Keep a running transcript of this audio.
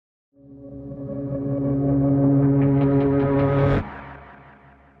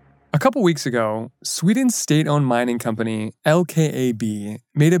couple weeks ago, Sweden's state-owned mining company, LKAB,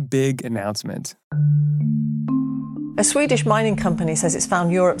 made a big announcement. A Swedish mining company says it's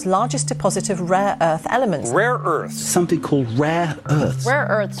found Europe's largest deposit of rare earth elements. Rare earths? Something called rare earths. Rare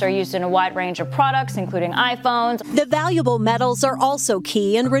earths are used in a wide range of products, including iPhones. The valuable metals are also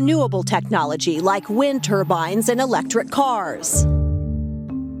key in renewable technology, like wind turbines and electric cars.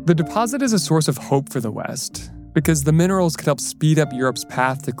 The deposit is a source of hope for the West, because the minerals could help speed up Europe's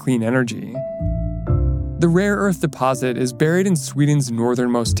path to clean energy. The rare earth deposit is buried in Sweden's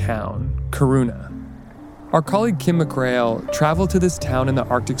northernmost town, Kiruna. Our colleague Kim McGrail traveled to this town in the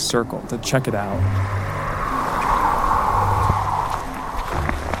Arctic Circle to check it out.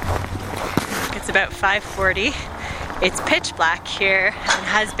 It's about 5:40. It's pitch black here and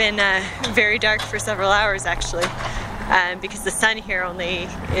has been very dark for several hours actually, because the sun here only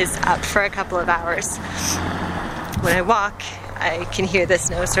is up for a couple of hours. When I walk, I can hear the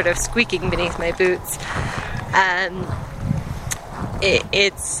snow sort of squeaking beneath my boots.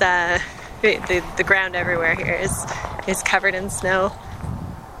 The ground everywhere here is covered in snow.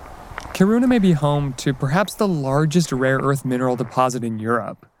 Kiruna may be home to perhaps the largest rare earth mineral deposit in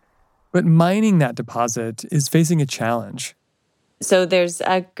Europe. But mining that deposit is facing a challenge. So there's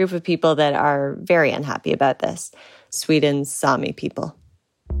a group of people that are very unhappy about this. Sweden's Sami people.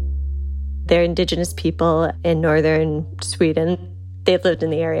 They're indigenous people in northern Sweden. They've lived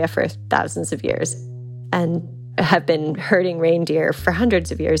in the area for thousands of years and have been herding reindeer for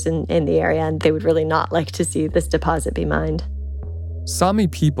hundreds of years in the area, and they would really not like to see this deposit be mined. Sami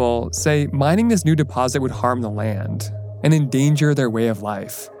people say mining this new deposit would harm the land and endanger their way of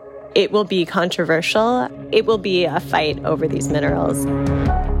life. It will be controversial. It will be a fight over these minerals.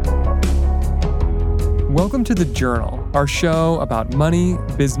 Welcome to The Journal, our show about money,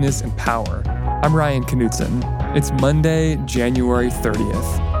 business, and power. I'm Ryan Knutson. It's Monday, January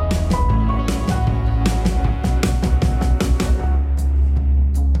 30th.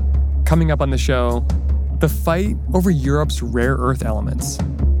 Coming up on the show, the fight over Europe's rare earth elements.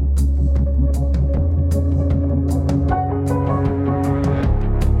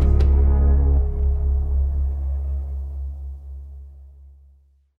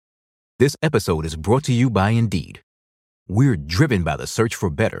 This episode is brought to you by Indeed. We're driven by the search for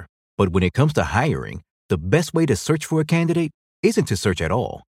better, but when it comes to hiring, the best way to search for a candidate isn't to search at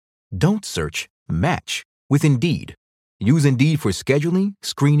all. Don't search, match with Indeed. Use Indeed for scheduling,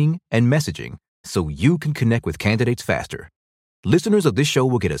 screening, and messaging so you can connect with candidates faster. Listeners of this show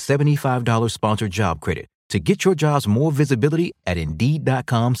will get a $75 sponsored job credit to get your jobs more visibility at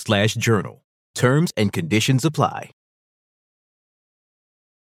Indeed.com/journal. Terms and conditions apply.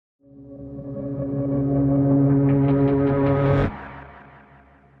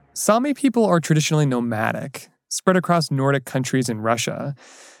 Sami people are traditionally nomadic, spread across Nordic countries and Russia.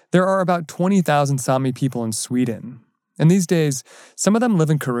 There are about 20,000 Sami people in Sweden. And these days, some of them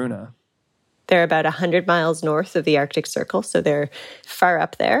live in Kiruna. They're about 100 miles north of the Arctic Circle, so they're far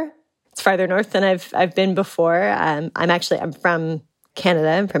up there. It's farther north than I've been before. I'm from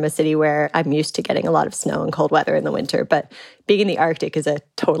Canada. I'm from a city where I'm used to getting a lot of snow and cold weather in the winter, but being in the Arctic is a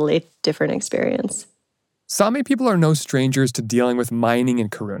totally different experience. Sami people are no strangers to dealing with mining in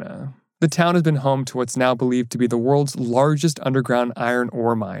Kiruna. The town has been home to what's now believed to be the world's largest underground iron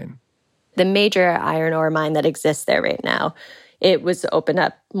ore mine. The major iron ore mine that exists there right now, it was opened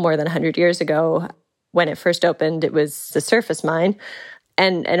up more than 100 years ago. When it first opened, it was a surface mine.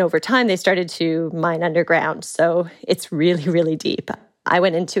 And over time, they started to mine underground. So it's really, really deep. I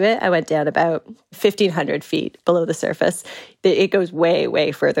went into it. I went down about 1,500 feet below the surface. It goes way,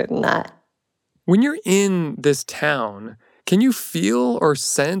 way further than that. When you're in this town, can you feel or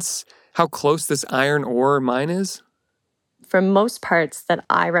sense how close this iron ore mine is? For most parts that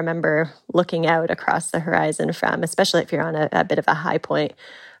I remember looking out across the horizon from, especially if you're on a bit of a high point,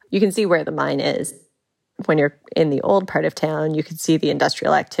 you can see where the mine is. When you're in the old part of town, you can see the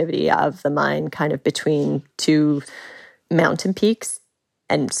industrial activity of the mine kind of between two mountain peaks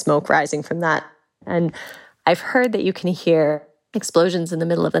and smoke rising from that. And I've heard that you can hear explosions in the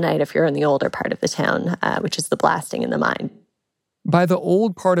middle of the night if you're in the older part of the town, which is the blasting in the mine. By the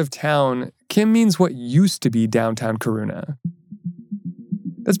old part of town, Kim means what used to be downtown Kiruna.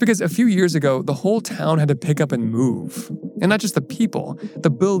 That's because a few years ago, the whole town had to pick up and move. And not just the people, the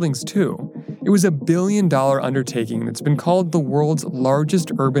buildings too. It was a $1 billion undertaking that's been called the world's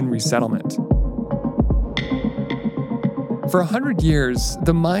largest urban resettlement. For 100 years,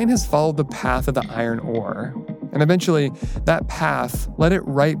 the mine has followed the path of the iron ore. And eventually, that path led it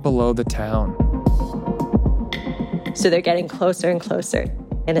right below the town. So they're getting closer and closer,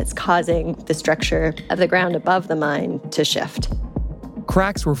 and it's causing the structure of the ground above the mine to shift.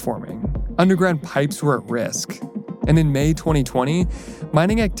 Cracks were forming, underground pipes were at risk, and in May 2020,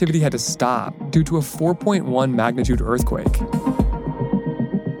 mining activity had to stop due to a 4.1 magnitude earthquake.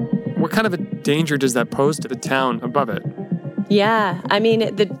 What kind of a danger does that pose to the town above it? Yeah, I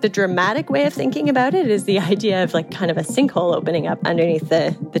mean, the dramatic way of thinking about it is the idea of like kind of a sinkhole opening up underneath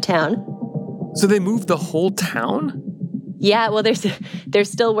the town. So they moved the whole town? Yeah, well, they're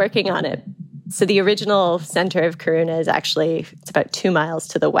still working on it. So the original center of Kiruna is actually, it's about 2 miles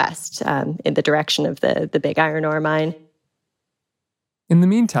to the west in the direction of the big iron ore mine. In the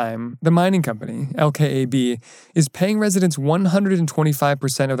meantime, the mining company, LKAB, is paying residents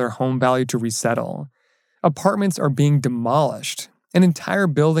 125% of their home value to resettle. Apartments are being demolished, and entire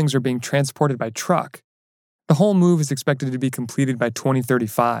buildings are being transported by truck. The whole move is expected to be completed by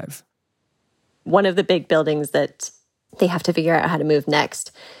 2035. One of the big buildings that they have to figure out how to move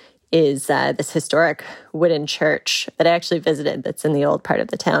next is this historic wooden church that I actually visited that's in the old part of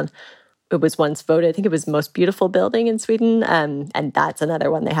the town. It was once voted, I think it was the most beautiful building in Sweden, and that's another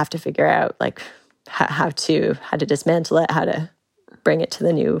one they have to figure out, like how to dismantle it, how to bring it to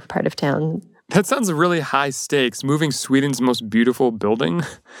the new part of town. That sounds really high stakes, moving Sweden's most beautiful building.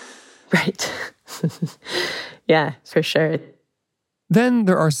 Right. Yeah, for sure. Then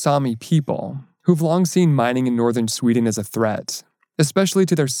there are Sami people, who've long seen mining in northern Sweden as a threat, especially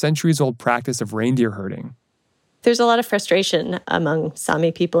to their centuries-old practice of reindeer herding. There's a lot of frustration among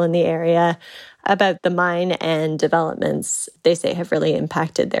Sami people in the area about the mine and developments they say have really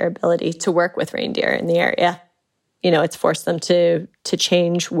impacted their ability to work with reindeer in the area. You know, it's forced them to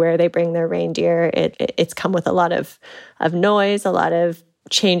change where they bring their reindeer. It's come with a lot of noise, a lot of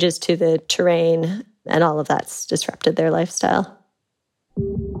changes to the terrain, and all of that's disrupted their lifestyle.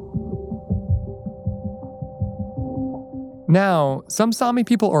 Now, some Sami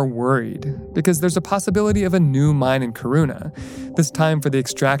people are worried because there's a possibility of a new mine in Kiruna, this time for the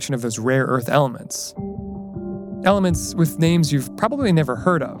extraction of those rare earth elements. Elements with names you've probably never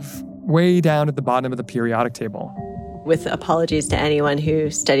heard of, way down at the bottom of the periodic table. With apologies to anyone who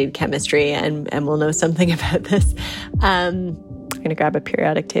studied chemistry and will know something about this, I'm going to grab a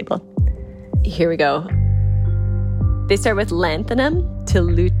periodic table. Here we go. They start with lanthanum to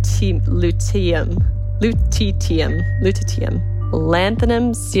lutetium.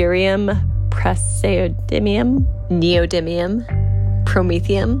 Lanthanum, cerium, praseodymium, neodymium,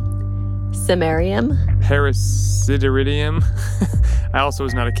 promethium, samarium, parasiteridium. I also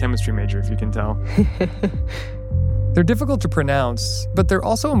was not a chemistry major, if you can tell. They're difficult to pronounce, but they're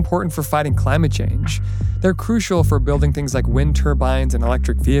also important for fighting climate change. They're crucial for building things like wind turbines and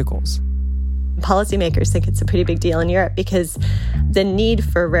electric vehicles. Policymakers think it's a pretty big deal in Europe because the need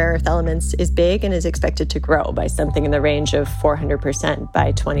for rare earth elements is big and is expected to grow by something in the range of 400%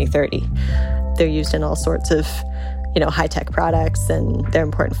 by 2030. They're used in all sorts of, high-tech products, and they're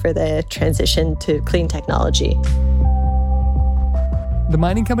important for the transition to clean technology. The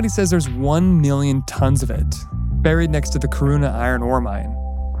mining company says there's 1 million tons of it, buried next to the Kiruna iron ore mine.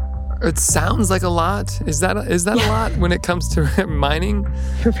 It sounds like a lot. Is that a lot when it comes to mining?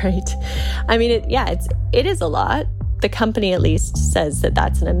 Right. I mean, it is a lot. The company at least says that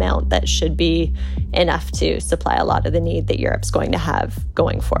that's an amount that should be enough to supply a lot of the need that Europe's going to have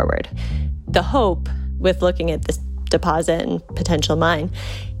going forward. The hope with looking at this deposit and potential mine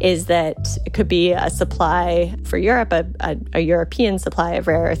is that it could be a supply for Europe, a European supply of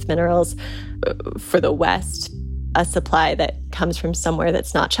rare earth minerals for the West, a supply that comes from somewhere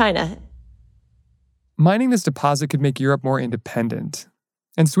that's not China. Mining this deposit could make Europe more independent,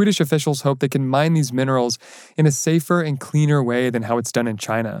 and Swedish officials hope they can mine these minerals in a safer and cleaner way than how it's done in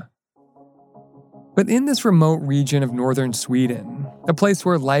China. But in this remote region of northern Sweden, a place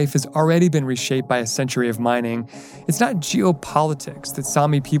where life has already been reshaped by a century of mining, it's not geopolitics that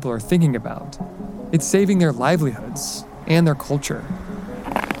Sami people are thinking about. It's saving their livelihoods and their culture.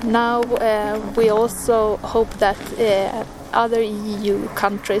 Now we also hope that other EU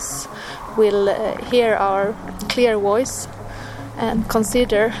countries will hear our clear voice and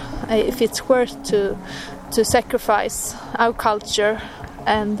consider if it's worth to sacrifice our culture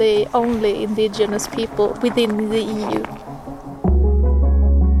and the only indigenous people within the EU.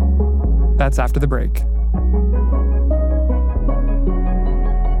 That's after the break.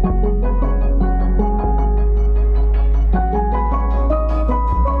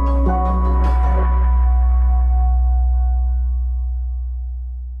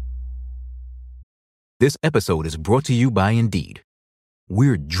 This episode is brought to you by Indeed.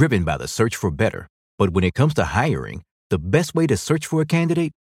 We're driven by the search for better, but when it comes to hiring, the best way to search for a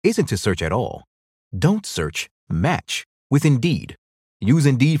candidate isn't to search at all. Don't search, match with Indeed. Use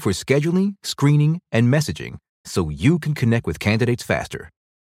Indeed for scheduling, screening, and messaging so you can connect with candidates faster.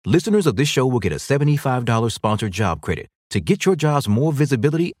 Listeners of this show will get a $75 sponsored job credit to get your jobs more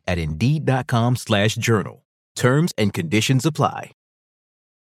visibility at Indeed.com/journal. Terms and conditions apply.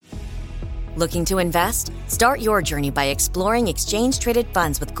 Looking to invest? Start your journey by exploring exchange-traded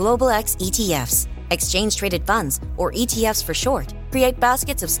funds with Global X ETFs. Exchange-traded funds, or ETFs for short, create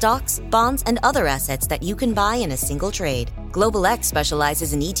baskets of stocks, bonds, and other assets that you can buy in a single trade. Global X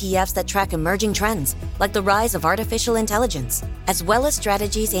specializes in ETFs that track emerging trends, like the rise of artificial intelligence, as well as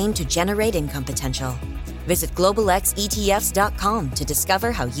strategies aimed to generate income potential. Visit globalxetfs.com to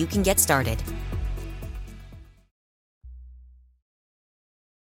discover how you can get started.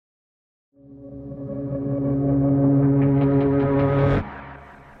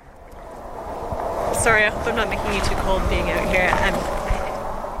 Sorry, I hope I'm not making you too cold being out here.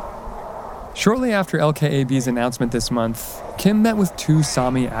 Shortly after LKAB's announcement this month, Kim met with two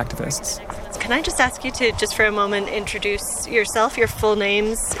Sami activists. Can I just ask you to, just for a moment, introduce yourself, your full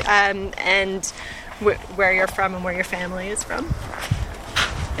names, and where you're from and where your family is from?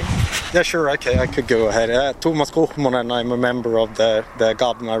 Yeah, sure, okay, I could go ahead. Thomas Kochmonen, I'm a member of the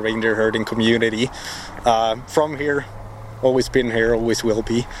Gabna reindeer herding community. From here, always been here, always will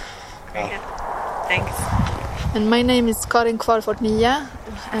be. Thanks. And my name is Karin Kvarfort Nia,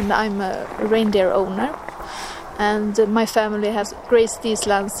 and I'm a reindeer owner. And my family has grazed these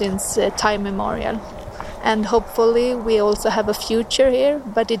lands since time immemorial. And hopefully we also have a future here,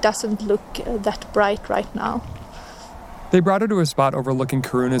 but it doesn't look that bright right now. They brought her to a spot overlooking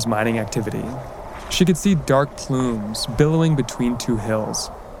Karuna's mining activity. She could see dark plumes billowing between two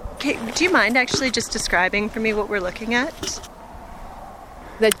hills. Okay, do you mind actually just describing for me what we're looking at?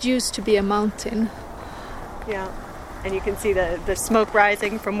 That used to be a mountain. Yeah, and you can see the smoke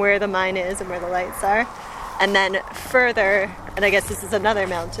rising from where the mine is and where the lights are. And then further, and I guess this is another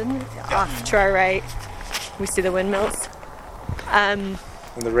mountain, off to our right, we see the windmills. And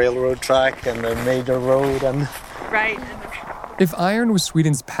the railroad track and the major road and... Right. If iron was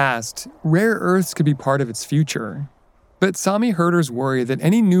Sweden's past, rare earths could be part of its future. But Sami herders worry that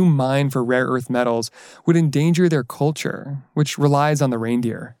any new mine for rare earth metals would endanger their culture, which relies on the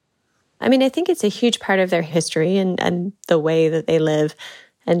reindeer. I mean, I think it's a huge part of their history and the way that they live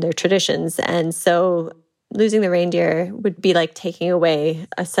and their traditions. And so losing the reindeer would be like taking away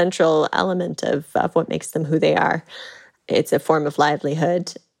a central element of what makes them who they are. It's a form of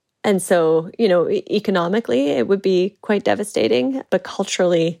livelihood. And so, economically, it would be quite devastating, but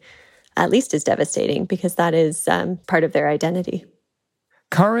culturally, at least as devastating, because that is part of their identity.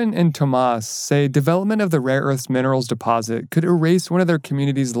 Karin and Tomas say development of the rare earths minerals deposit could erase one of their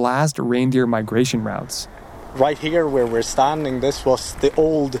community's last reindeer migration routes. Right here where we're standing, this was the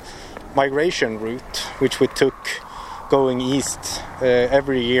old migration route, which we took going east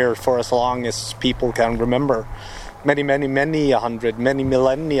every year for as long as people can remember. Many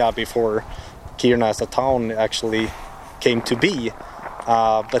millennia before Kiruna as a town actually came to be.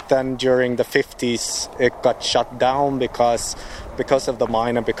 But then during the 50s, it got shut down because of the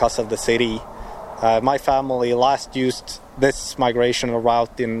mine and because of the city. My family last used this migration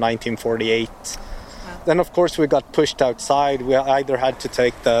route in 1948. Wow. Then, of course, we got pushed outside. We either had to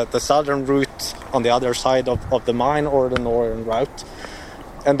take the southern route on the other side of the mine or the northern route.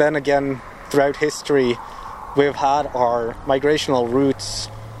 And then again, throughout history, we've had our migrational routes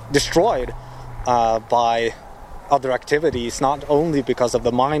destroyed by other activities, not only because of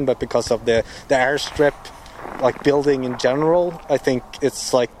the mine, but because of the airstrip, like building in general. I think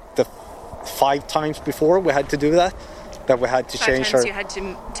it's like the 5 times before we had to do that we had to change you had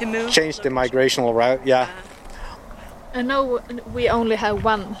to move? Change the migrational route, yeah. And now we only have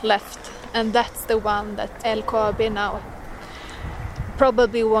one left, and that's the one that LKAB now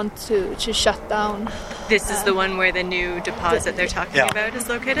probably want to shut down. This is the one where the new deposit they're talking about is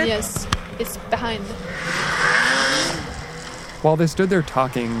located? Yes, it's behind. While they stood there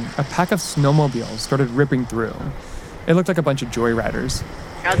talking, a pack of snowmobiles started ripping through. It looked like a bunch of joyriders.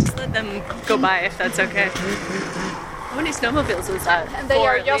 I'll just let them go by if that's okay. How many snowmobiles was that? And they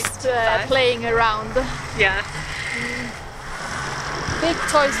are just playing around. Yeah. Big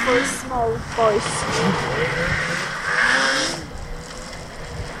toys for small boys.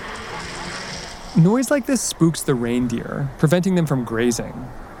 Noise like this spooks the reindeer, preventing them from grazing.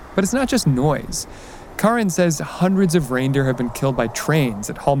 But it's not just noise. Karin says hundreds of reindeer have been killed by trains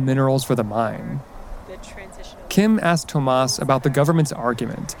that haul minerals for the mine. Kim asked Tomas about the government's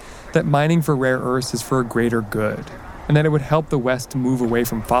argument that mining for rare earths is for a greater good, and that it would help the West move away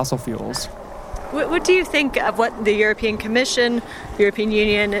from fossil fuels. What do you think of what the European Commission, the European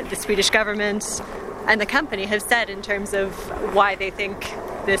Union, the Swedish government, and the company have said in terms of why they think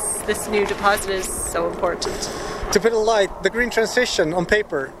this new deposit is so important. To put it light, the green transition on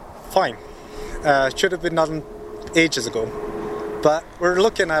paper, fine. Should have been done ages ago. But we're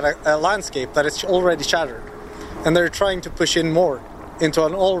looking at a landscape that is already shattered. And they're trying to push in more into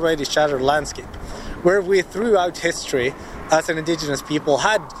an already shattered landscape, where we throughout history, as an indigenous people,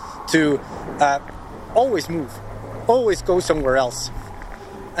 had to always move, always go somewhere else.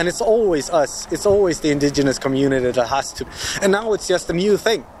 And it's always us, it's always the indigenous community that has to. And now it's just a new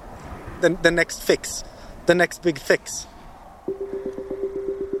thing, the next fix, the next big fix.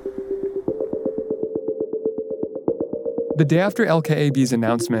 The day after LKAB's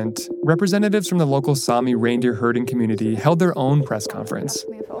announcement, representatives from the local Sami reindeer herding community held their own press conference.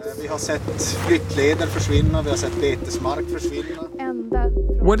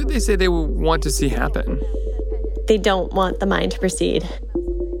 What did they say they want to see happen? They don't want the mine to proceed.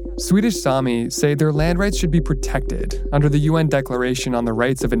 Swedish Sami say their land rights should be protected under the UN Declaration on the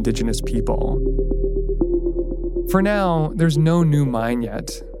Rights of Indigenous People. For now, there's no new mine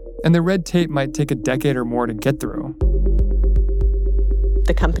yet, and the red tape might take a decade or more to get through.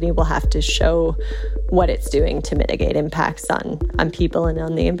 The company will have to show what it's doing to mitigate impacts on people and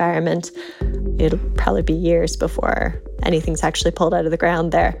on the environment. It'll probably be years before anything's actually pulled out of the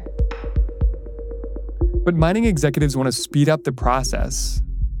ground there. But mining executives want to speed up the process.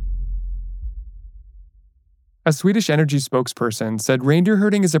 A Swedish energy spokesperson said reindeer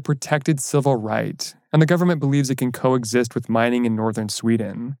herding is a protected civil right, and the government believes it can coexist with mining in northern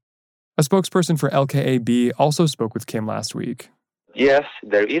Sweden. A spokesperson for LKAB also spoke with Kim last week. Yes,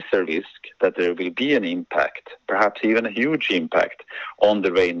 there is a risk that there will be an impact, perhaps even a huge impact, on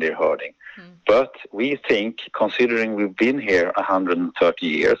the reindeer herding. But we think, considering we've been here 130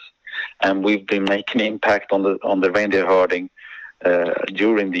 years, and we've been making impact on the reindeer herding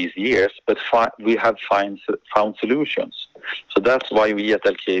during these years, but we have found solutions. So that's why we at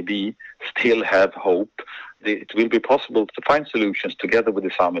LKAB still have hope that it will be possible to find solutions together with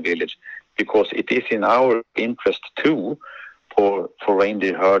the Sami village, because it is in our interest too for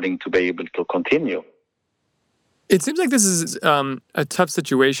reindeer herding to be able to continue. It seems like this is a tough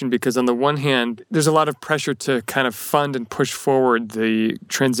situation because on the one hand, there's a lot of pressure to kind of fund and push forward the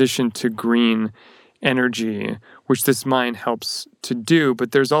transition to green energy, which this mine helps to do.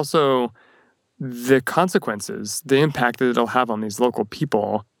 But there's also the consequences, the impact that it'll have on these local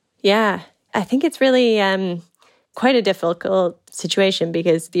people. Yeah, I think it's really quite a difficult situation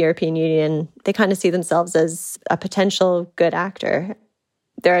because the European Union, they kind of see themselves as a potential good actor.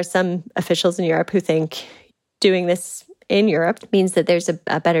 There are some officials in Europe who think doing this in Europe means that there's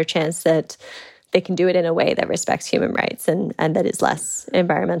a better chance that they can do it in a way that respects human rights and that is less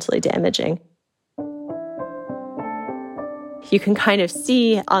environmentally damaging. You can kind of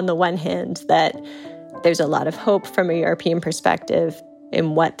see on the one hand that there's a lot of hope from a European perspective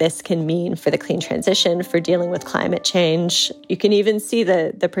in what this can mean for the clean transition, for dealing with climate change. You can even see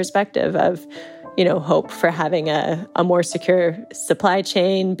the perspective of, hope for having a more secure supply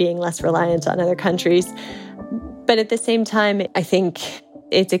chain, being less reliant on other countries. But at the same time, I think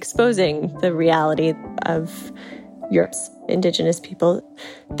it's exposing the reality of Europe's indigenous people.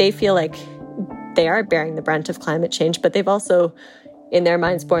 They feel like they are bearing the brunt of climate change, but they've also, in their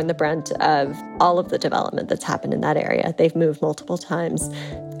minds, borne the brunt of all of the development that's happened in that area. They've moved multiple times.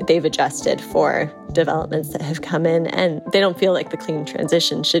 They've adjusted for developments that have come in, and they don't feel like the clean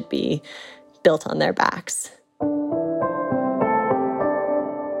transition should be built on their backs.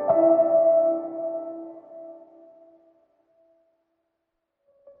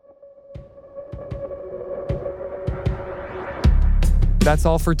 That's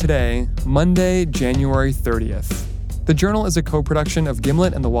all for today, Monday, January 30th. The Journal is a co-production of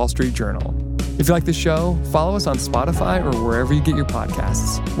Gimlet and The Wall Street Journal. If you like the show, follow us on Spotify or wherever you get your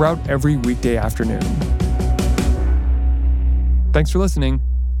podcasts. We're out every weekday afternoon. Thanks for listening.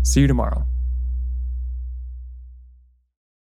 See you tomorrow.